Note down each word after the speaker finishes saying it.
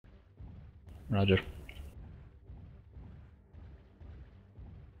Roger.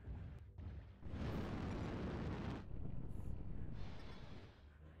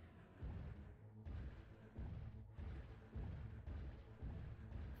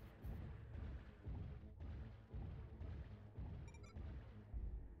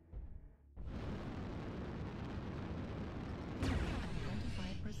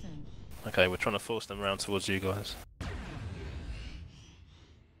 Okay, we're trying to force them around towards you guys.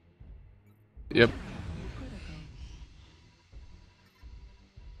 Yep.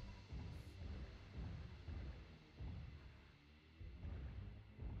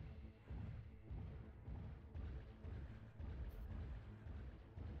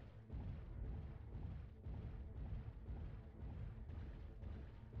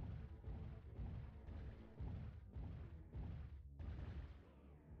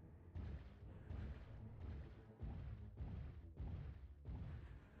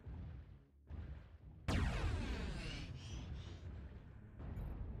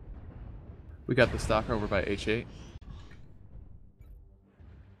 We got the stalker over by H8.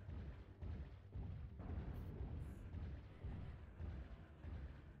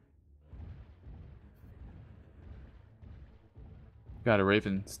 Got a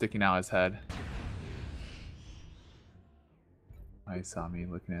raven sticking out his head. Oh, he saw me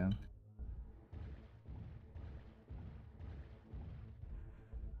looking at him.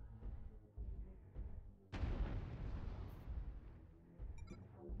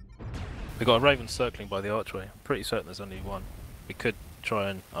 We got a raven circling by the archway. I'm pretty certain there's only one. We could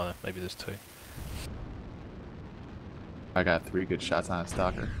try and... oh, maybe there's two. I got 3 good shots on a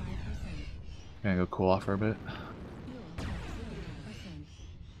stalker. Gonna go cool off for a bit.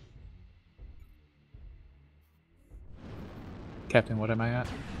 Captain, what am I at?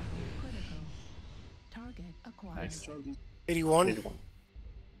 Nice. 81.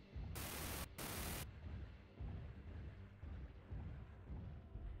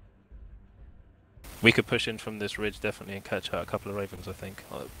 We could push in from this ridge definitely and catch out a couple of ravens, I think,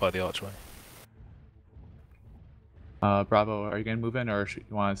 by the archway. Bravo, are you gonna move in, or you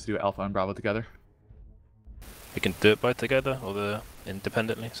want us to do Alpha and Bravo together? We can do it both together or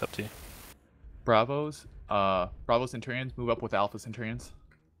independently, it's up to you. Bravo Centurions move up with Alpha Centurions.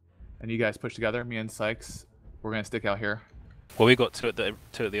 And you guys push together, me and Psikez. We're gonna stick out here. Well, we got two at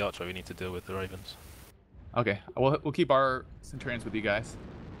the archway we need to deal with the ravens. Okay, we'll keep our Centurions with you guys.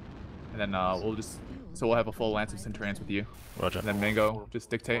 And then we'll have a full lance of Centurions with you. Roger. And then Mango, just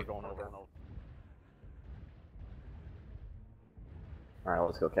dictate. Alright,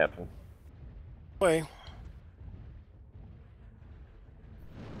 let's go, Captain. Way.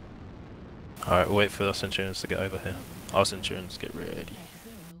 Alright, we'll wait for the Centurions to get over here. Our Centurions get ready.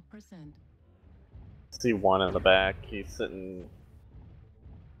 See one in the back. He's sitting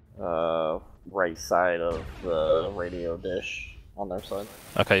right side of the radio dish on their side.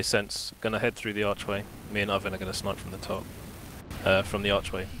 Okay, Sense. Gonna head through the archway. Me and Oven are gonna snipe from the top. From the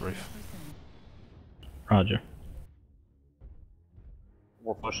archway roof. Roger.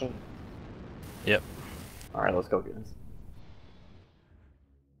 We're pushing? Yep. Alright, let's go, guys.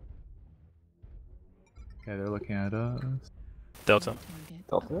 Okay, they're looking at us. Delta.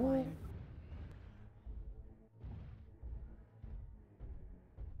 Delta.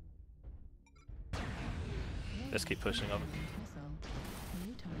 Let's keep pushing Oven.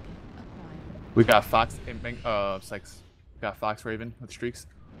 We got Fox and Psikez. Got Fox Raven with streaks.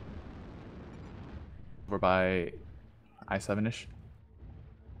 We're by I7-ish.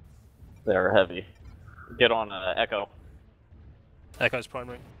 They're heavy. Get on Echo. Echo's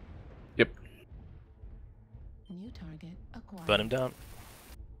primary. Yep. New target acquired. Burn him down.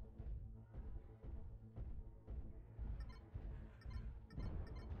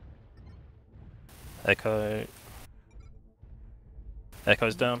 Echo.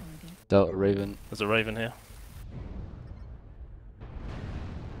 Echo's down. Delta Raven. There's a Raven here.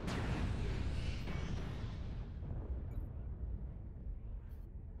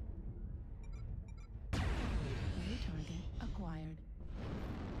 New target acquired.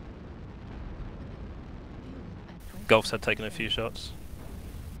 Golf's had taken a few shots.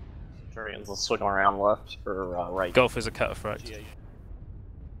 Centurions will swing around left or right. Golf is a cataphract.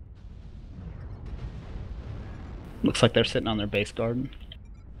 Looks like they're sitting on their base garden.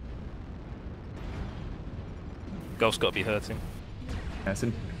 Golf's got to be hurting.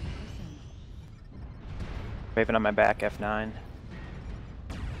 Madison. Raven on my back, F9.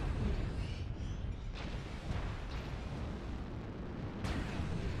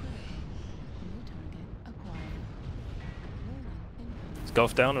 Is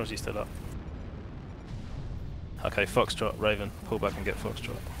Golf down or is he still up? Okay, Foxtrot, Raven, pull back and get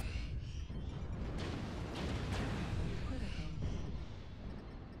Foxtrot.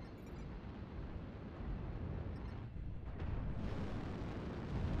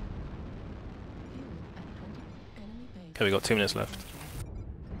 Okay, we got 2 minutes left.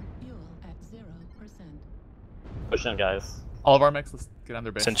 Fuel at 0%. Push in, guys. All of our mechs, let's get on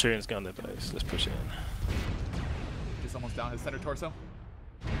their base. Centurions go on their base. Let's push it in. He's almost down his center torso.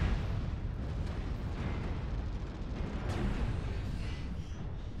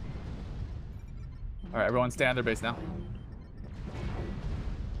 Alright, everyone stay on their base now.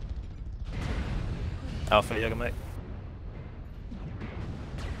 Alpha, Jäger, mate.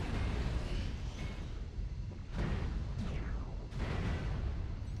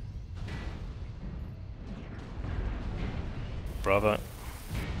 Bravo.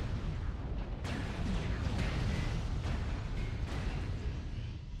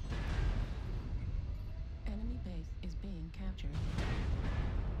 Enemy base is being captured.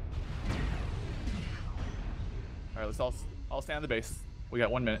 Alright, let's all stay on the base. We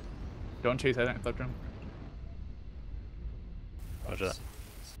got 1 minute. Don't chase after him. Roger that.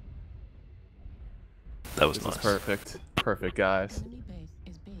 That was This nice. is perfect. Perfect, guys. Enemy base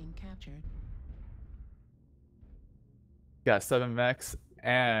is being captured. Got 7 mechs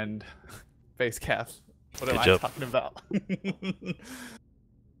and base cap. What am Good I job. talking about?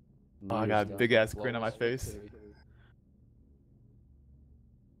 Oh, I got a big ass grin on my face.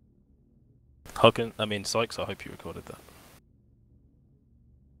 Hulkins, Psikez, I hope you recorded that.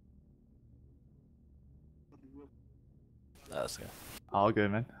 That's good. All good,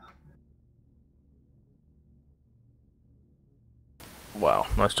 man. Wow,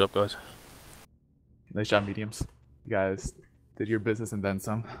 nice job, guys. Nice job, mediums. You guys did your business and then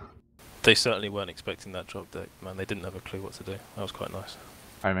some. They certainly weren't expecting that drop deck, man. They didn't have a clue what to do. That was quite nice.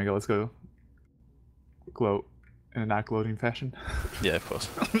 Alright, Mango, let's go. Gloat in a not gloating fashion. Yeah, of course.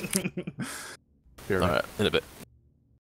 Here, man. Alright, in a bit.